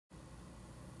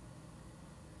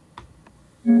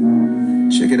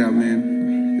Check it out,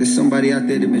 man. There's somebody out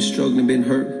there that been struggling, been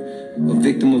hurt, a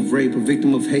victim of rape, a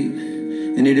victim of hate,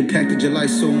 and it impacted your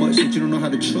life so much that you don't know how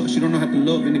to trust, you don't know how to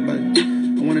love anybody.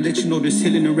 I want to let you know there's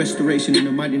healing and restoration in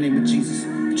the mighty name of Jesus.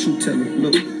 Truth teller,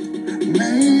 look.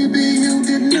 Maybe you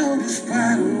didn't notice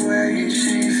by the way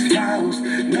she smiles.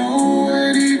 No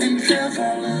one even tells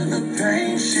all of the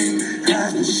pain she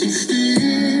has, but she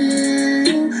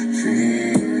still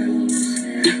feels.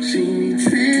 She needs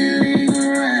healing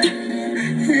right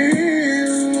in here.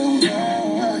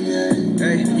 Oh, yeah.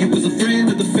 Hey, you was a friend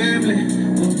of the family,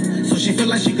 so she felt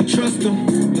like she could trust him.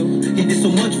 He did so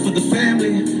much for the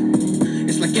family.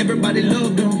 It's like everybody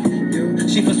loved him.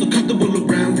 She felt so comfortable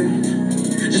around him.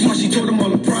 That's why she told him all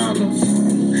the problems.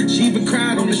 She even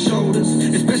cried on his shoulders,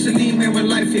 especially, man, when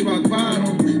life hit rock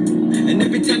bottom. And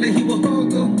every time that he would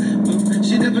hug her,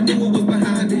 she never knew what was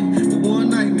behind it. But one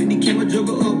night, man, he came and drug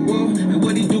her up, well, and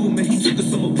what he do, man, he took her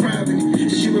somewhere private.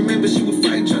 And she remembered she was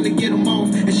fighting, trying to get him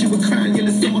off, and she would cry and yell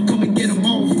at someone come and get him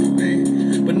off,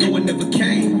 man. But no one ever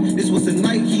came. This was the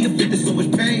night he inflicted so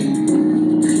much pain.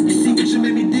 You see what you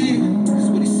made me do? That's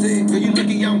what he said. Girl, you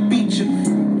lucky I don't beat you.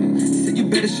 He said you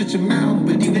better shut your mouth,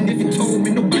 but even if you told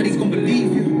me, nobody's gonna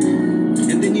believe you.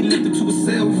 And then he left her to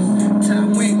herself.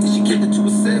 Time went, she kept it to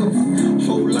herself.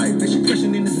 Whole life, and she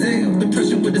questioning the cell.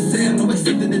 Depression with the cell, no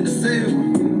accepting in the cell.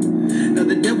 Now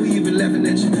the devil even laughing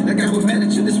at you. That guy was mad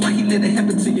at you, that's why he let it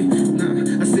happen to you.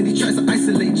 Nah, I said he tries to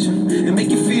isolate you and make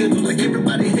you feel like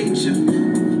everybody hates you.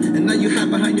 And now you hide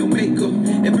behind your makeup.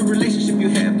 Every relationship you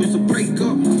have, there's a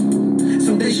breakup.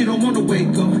 Some days she don't wanna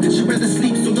wake up. She'd rather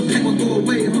sleep so the pain will go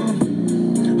away, huh?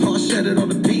 Heart shattered all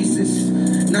the pieces.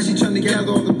 Now she trying to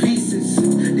gather all the pieces.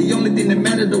 The only thing that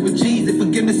mattered though was Jesus.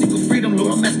 Forgiveness equals freedom,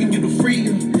 Lord, I'm asking you to free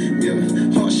him. Yeah,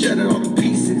 heart shattered all the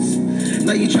pieces.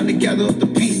 Now you trying to gather up the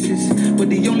pieces. But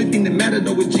the only thing that mattered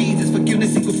though was Jesus.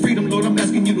 Forgiveness equals freedom, Lord, I'm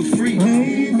asking you to free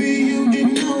him. Maybe you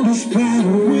didn't notice by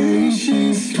the way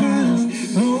she smiles.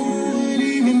 No one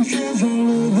even tells all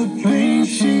of the pain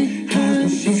she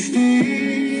has, but she still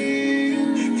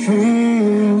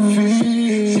feels.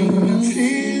 She needs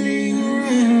healing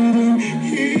right in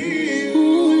here.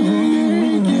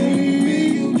 Maybe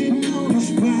you didn't notice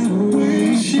by the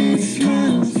way she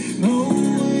smiles. No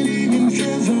one even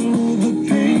tells all of the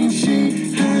pain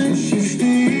she has, but she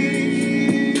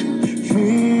still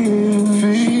feels.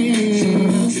 She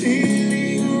needs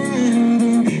healing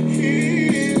right in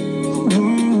here.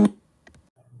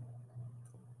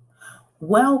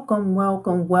 Welcome,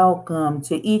 welcome, welcome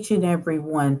to each and every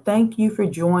one. Thank you for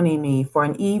joining me for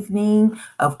an evening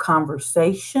of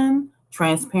conversation,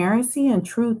 transparency, and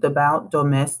truth about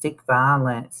domestic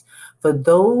violence. For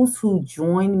those who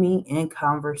join me in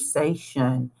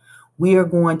conversation, we are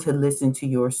going to listen to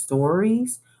your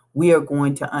stories. We are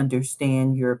going to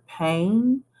understand your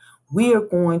pain. We are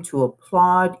going to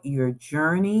applaud your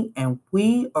journey, and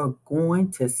we are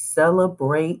going to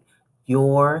celebrate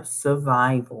your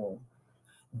survival.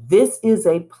 This is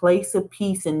a place of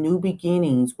peace and new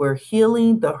beginnings where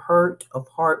healing the hurt of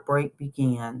heartbreak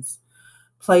begins.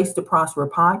 Place to Prosper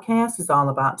podcast is all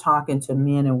about talking to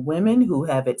men and women who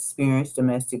have experienced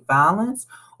domestic violence,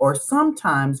 or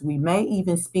sometimes we may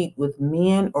even speak with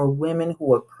men or women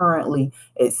who are currently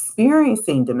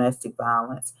experiencing domestic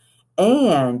violence.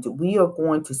 And we are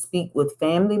going to speak with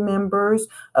family members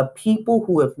of people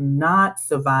who have not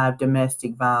survived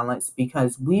domestic violence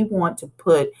because we want to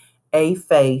put a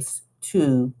face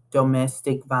to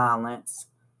domestic violence.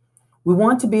 We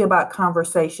want to be about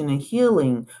conversation and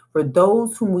healing for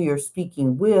those whom we are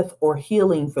speaking with, or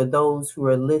healing for those who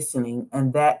are listening.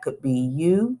 And that could be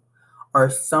you or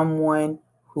someone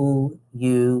who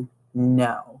you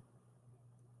know.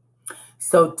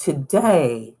 So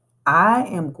today, I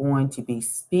am going to be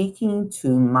speaking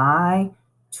to my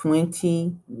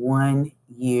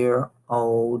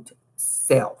 21-year-old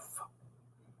self.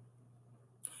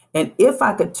 And if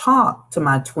I could talk to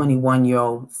my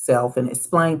 21-year-old self and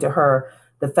explain to her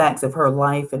the facts of her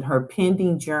life and her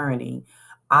pending journey,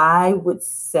 I would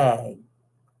say,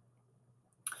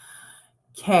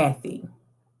 Kathy,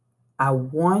 I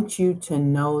want you to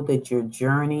know that your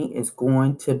journey is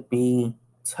going to be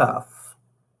tough.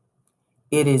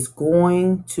 It is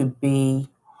going to be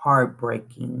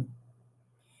heartbreaking.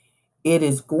 It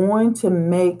is going to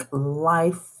make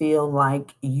life feel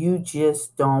like you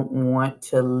just don't want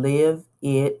to live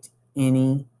it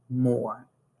anymore.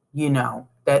 You know,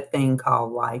 that thing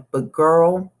called life. But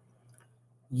girl,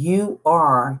 you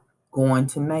are going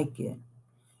to make it.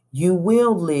 You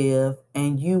will live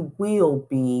and you will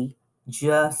be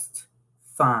just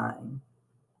fine.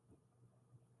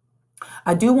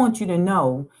 I do want you to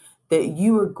know that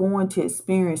you are going to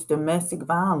experience domestic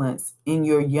violence in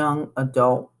your young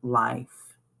adult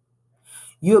life.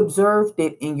 You observed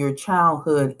it in your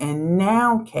childhood, and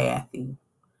now, Kathy,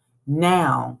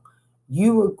 now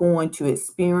you are going to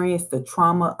experience the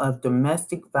trauma of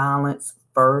domestic violence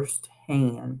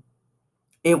firsthand.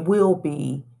 It will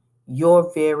be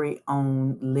your very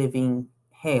own living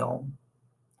hell.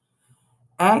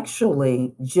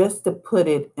 Actually, just to put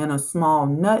it in a small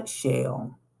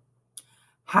nutshell,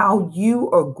 how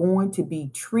you are going to be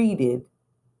treated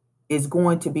is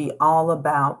going to be all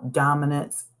about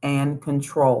dominance and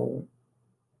control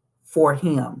for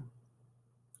him.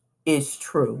 It's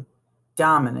true.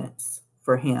 Dominance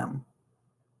for him.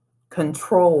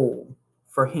 Control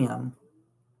for him.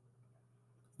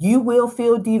 You will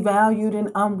feel devalued and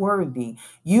unworthy.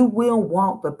 You will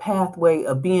walk the pathway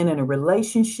of being in a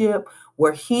relationship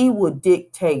where he will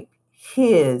dictate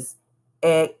his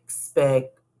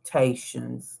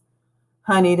expectations.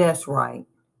 Honey, that's right.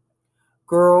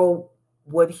 Girl,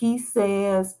 what he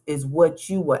says is what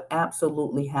you will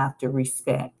absolutely have to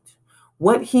respect.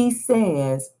 What he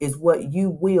says is what you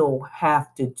will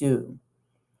have to do.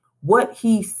 What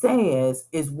he says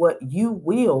is what you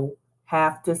will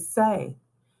have to say.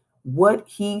 What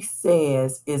he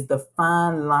says is the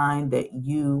fine line that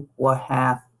you will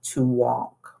have to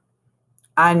walk.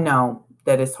 I know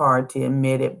that it's hard to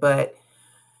admit it, but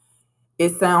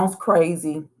it sounds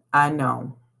crazy. I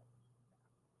know.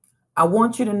 I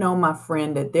want you to know, my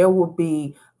friend, that there will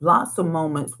be lots of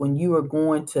moments when you are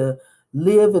going to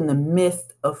live in the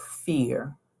midst of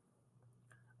fear,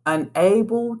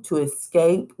 unable to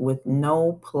escape with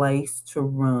no place to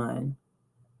run.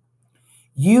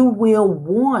 You will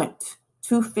want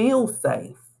to feel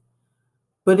safe,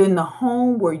 but in the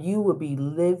home where you will be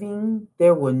living,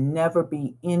 there will never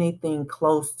be anything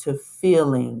close to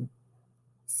feeling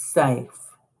safe.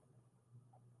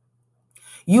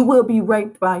 You will be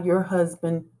raped by your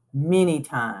husband many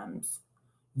times.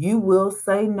 You will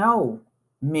say no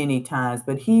many times,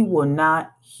 but he will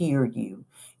not hear you.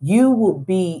 You will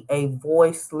be a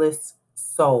voiceless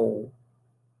soul.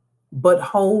 But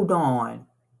hold on,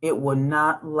 it will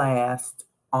not last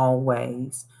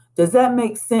always. Does that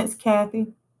make sense,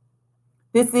 Kathy?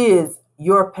 This is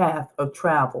your path of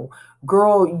travel.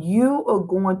 Girl, you are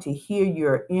going to hear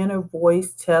your inner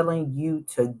voice telling you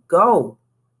to go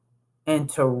and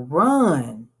to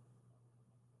run.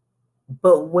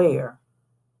 But where?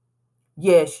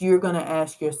 Yes, you're going to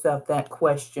ask yourself that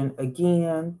question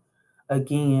again,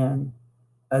 again,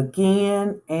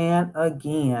 again, and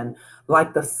again,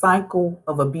 like the cycle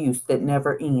of abuse that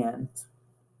never ends.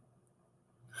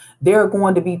 There are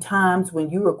going to be times when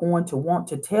you are going to want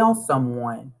to tell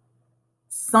someone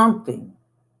something,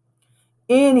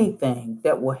 anything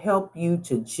that will help you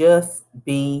to just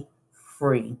be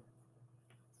free.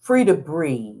 Free to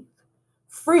breathe,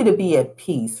 free to be at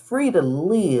peace, free to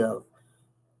live,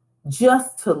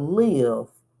 just to live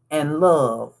and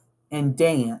love and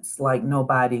dance like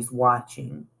nobody's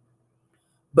watching.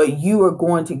 But you are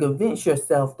going to convince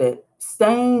yourself that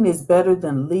staying is better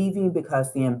than leaving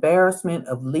because the embarrassment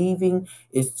of leaving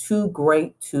is too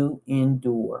great to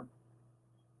endure.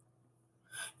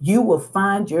 You will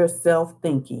find yourself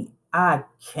thinking, I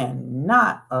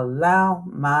cannot allow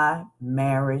my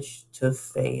marriage to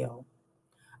fail.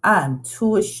 I am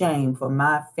too ashamed for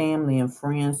my family and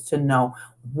friends to know.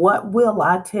 What will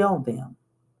I tell them?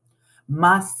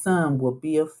 My son will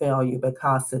be a failure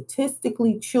because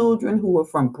statistically, children who are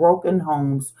from broken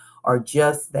homes are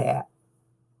just that,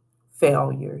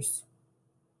 failures.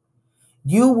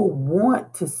 You will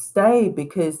want to stay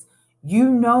because you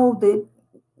know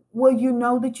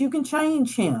that you can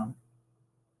change him.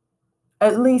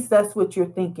 At least that's what you're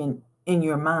thinking in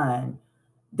your mind,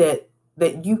 that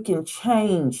you can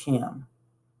change him.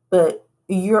 But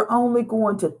you're only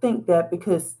going to think that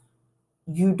because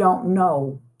you don't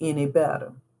know any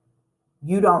better.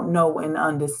 You don't know and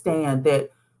understand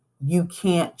that you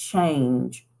can't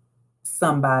change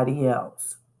somebody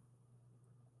else.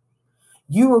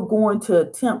 You are going to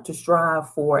attempt to strive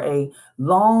for a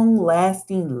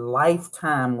long-lasting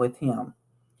lifetime with him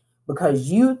because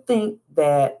you think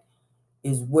that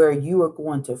is where you are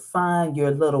going to find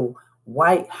your little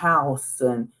white house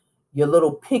and your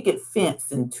little picket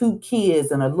fence and 2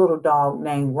 kids and a little dog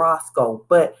named Roscoe,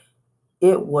 but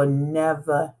it will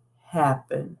never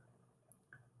happen.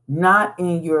 Not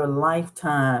in your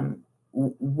lifetime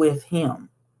with him.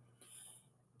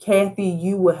 Kathy,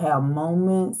 you will have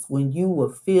moments when you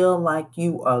will feel like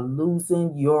you are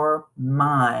losing your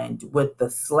mind with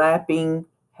the slapping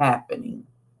happening.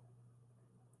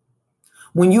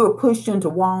 When you are pushed into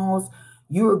walls,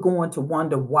 you are going to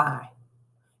wonder why.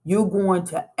 You're going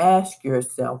to ask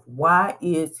yourself, why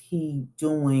is he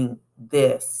doing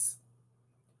this?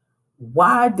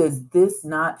 Why does this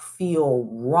not feel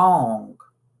wrong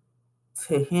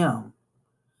to him?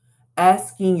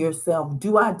 Asking yourself,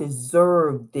 do I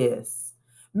deserve this?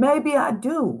 Maybe I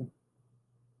do.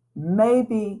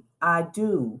 Maybe I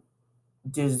do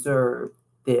deserve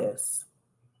this.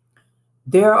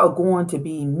 There are going to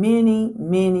be many,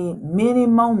 many, many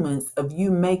moments of you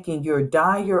making your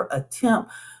dire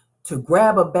attempt to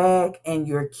grab a bag and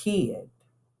your kid.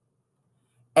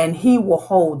 And he will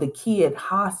hold the kid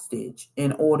hostage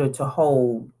in order to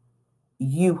hold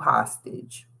you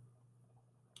hostage.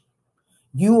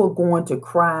 You are going to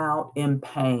cry out in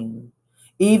pain,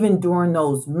 even during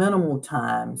those minimal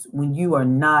times when you are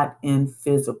not in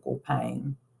physical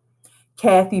pain.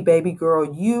 Kathy, baby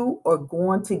girl, you are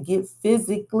going to get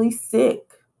physically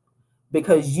sick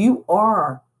because you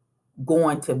are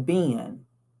going to bend,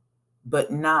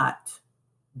 but not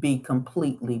be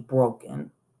completely broken.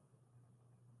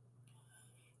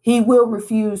 He will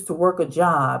refuse to work a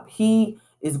job. He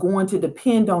is going to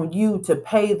depend on you to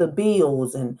pay the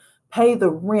bills and pay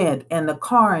the rent and the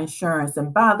car insurance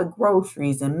and buy the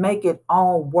groceries and make it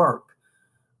all work.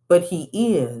 But he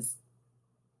is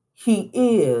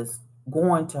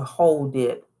going to hold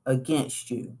it against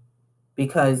you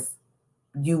because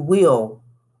you will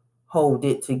hold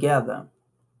it together.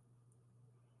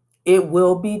 It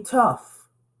will be tough.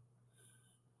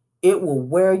 It will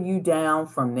wear you down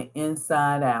from the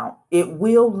inside out. It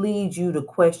will lead you to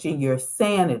question your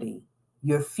sanity,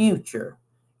 your future,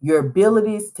 your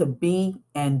abilities to be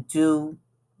and do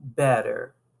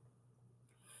better.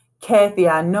 Kathy,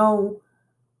 I know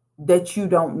that you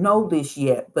don't know this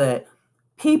yet, but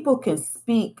people can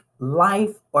speak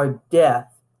life or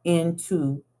death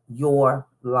into your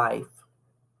life.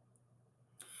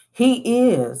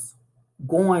 He is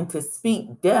going to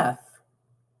speak death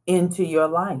into your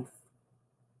life.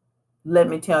 Let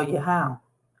me tell you how.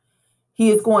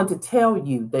 He is going to tell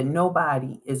you that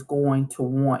nobody is going to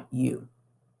want you.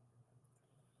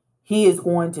 He is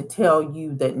going to tell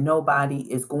you that nobody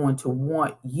is going to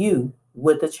want you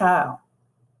with a child.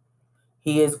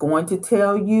 He is going to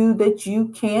tell you that you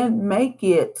can't make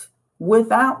it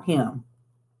without him.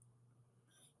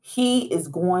 He is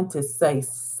going to say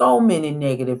so many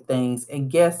negative things.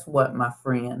 And guess what, my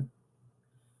friend?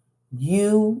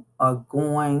 You are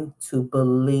going to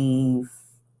believe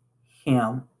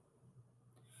him.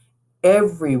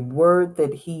 Every word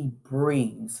that he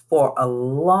breathes for a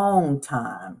long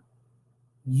time,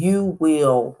 you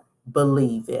will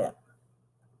believe it.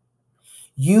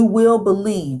 You will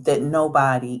believe that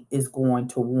nobody is going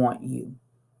to want you.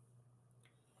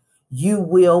 You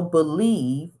will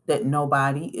believe that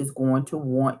nobody is going to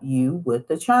want you with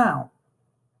a child.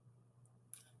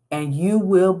 And you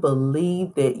will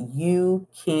believe that you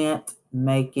can't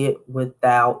make it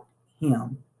without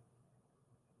him.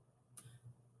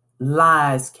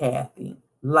 Lies, Kathy.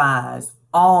 Lies.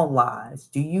 All lies.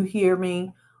 Do you hear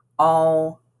me?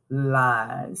 All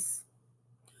lies.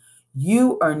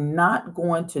 You are not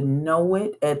going to know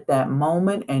it at that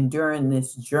moment and during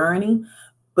this journey,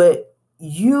 but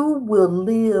you will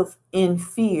live in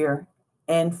fear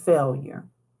and failure.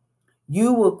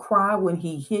 You will cry when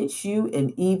he hits you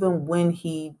and even when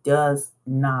he does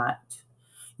not.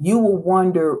 You will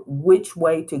wonder which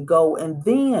way to go. And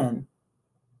then,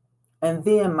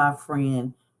 my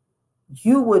friend,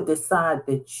 you will decide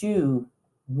that you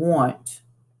want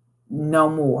no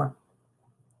more.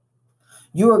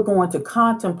 You are going to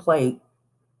contemplate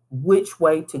which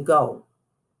way to go.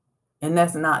 And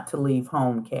that's not to leave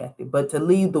home, Kathy, but to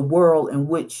leave the world in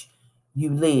which you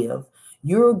live.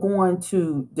 You're going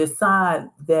to decide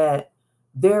that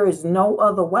there is no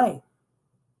other way.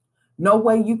 No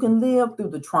way you can live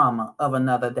through the trauma of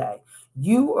another day.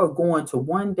 You are going to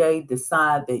one day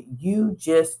decide that you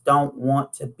just don't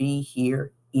want to be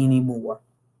here anymore.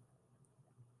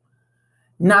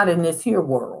 Not in this here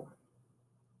world.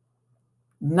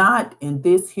 Not in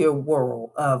this here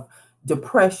world of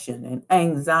depression and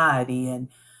anxiety and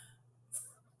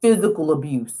physical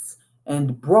abuse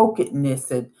and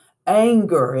brokenness and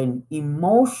anger and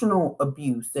emotional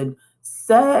abuse and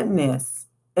sadness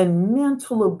and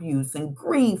mental abuse and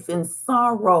grief and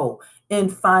sorrow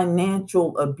and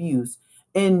financial abuse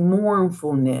and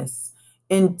mournfulness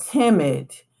and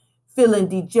timid, feeling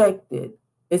dejected,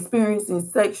 experiencing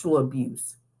sexual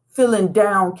abuse, feeling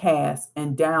downcast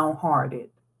and downhearted.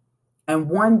 And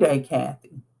one day,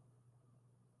 Kathy,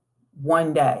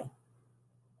 one day,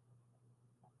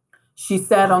 she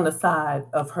sat on the side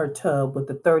of her tub with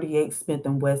the 38 Smith &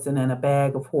 Wesson and a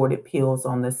bag of hoarded pills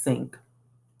on the sink.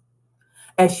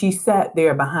 As she sat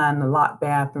there behind the locked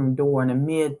bathroom door and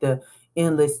amid the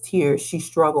endless tears, she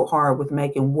struggled hard with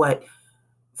making what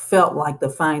felt like the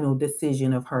final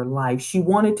decision of her life. She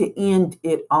wanted to end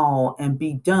it all and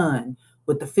be done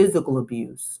with the physical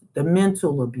abuse, the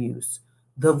mental abuse,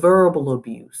 the verbal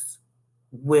abuse,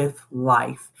 with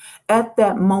life. At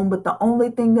that moment, the only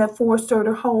thing that forced her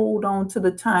to hold on to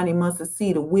the tiny mustard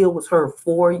seed of will was her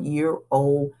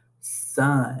 4-year-old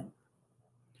son.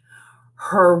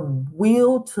 Her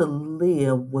will to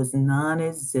live was non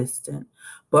existent,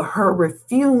 but her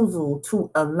refusal to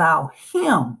allow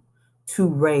him to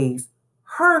raise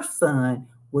her son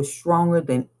was stronger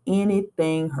than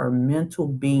anything her mental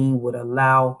being would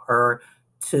allow her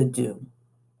to do.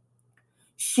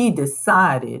 She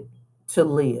decided to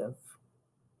live.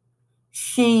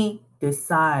 She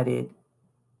decided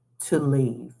to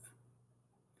leave.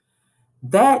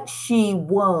 That she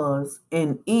was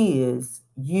and is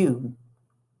you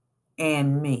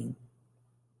and me.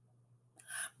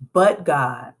 But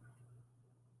God,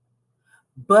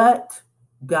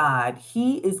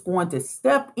 He is going to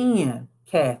step in,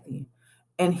 Kathy,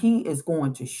 and He is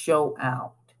going to show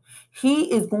out.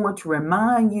 He is going to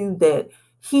remind you that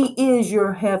He is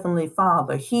your heavenly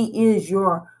Father. He is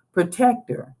your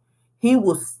protector. He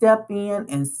will step in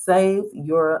and save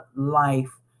your life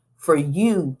for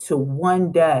you to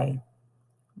one day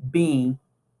be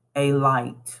a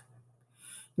light.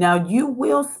 Now, you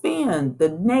will spend the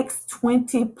next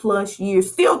 20 plus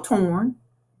years still torn,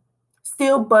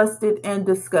 still busted and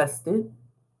disgusted,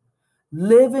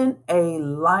 living a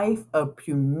life of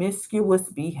promiscuous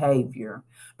behavior.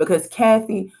 Because,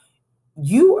 Kathy,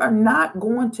 you are not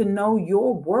going to know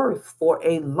your worth for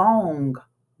a long,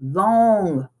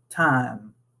 long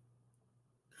time.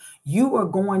 You are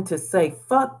going to say,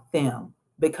 fuck them,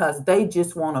 because they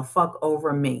just want to fuck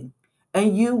over me.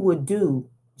 And you would do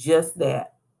just that.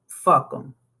 Fuck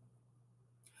them.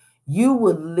 You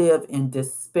would live in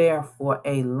despair for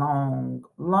a long,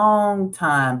 long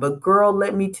time. But girl,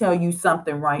 let me tell you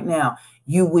something right now.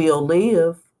 You will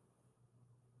live.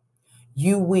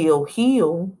 You will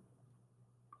heal.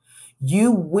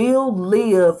 You will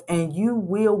live, and you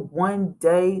will one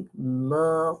day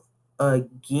love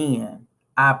again.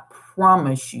 I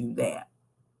promise you that.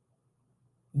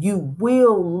 You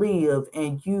will live,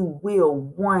 and you will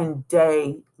one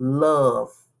day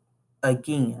love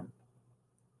again.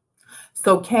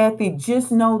 So, Kathy,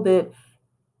 just know that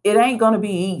it ain't going to be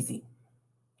easy.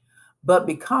 But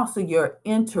because of your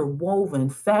interwoven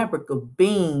fabric of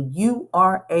being, you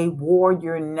are a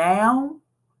warrior now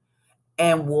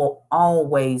and will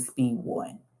always be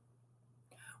one.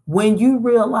 When you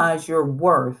realize your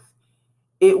worth,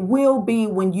 it will be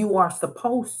when you are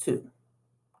supposed to.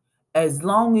 As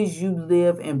long as you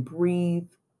live and breathe,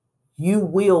 you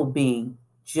will be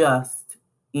just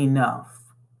enough.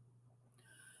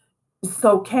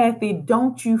 So, Kathy,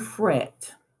 don't you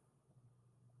fret.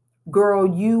 Girl,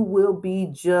 you will be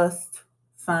just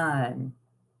fine.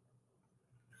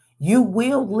 You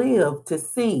will live to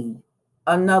see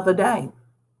another day,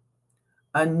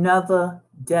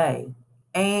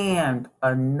 and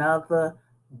another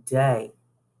day.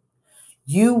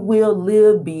 You will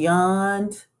live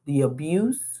beyond the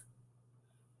abuse.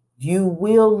 You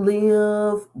will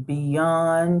live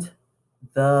beyond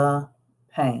the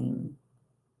pain.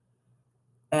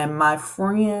 And my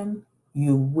friend,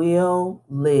 you will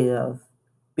live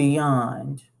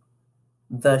beyond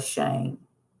the shame.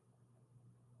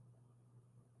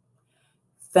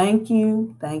 Thank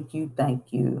you,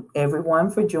 everyone,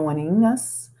 for joining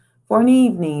us for an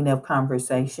evening of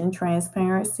conversation,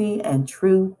 transparency, and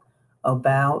truth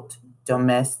about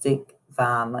domestic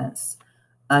violence.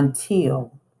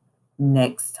 Until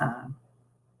next time.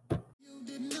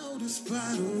 Notice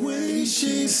by the way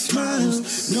she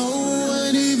smiles, no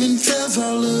one even tells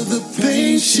all of the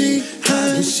pain she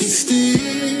hides. She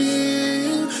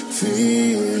still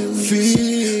feels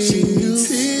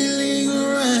healing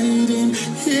right in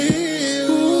here.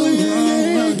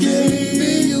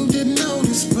 You didn't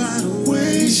notice by the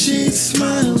way she smiles.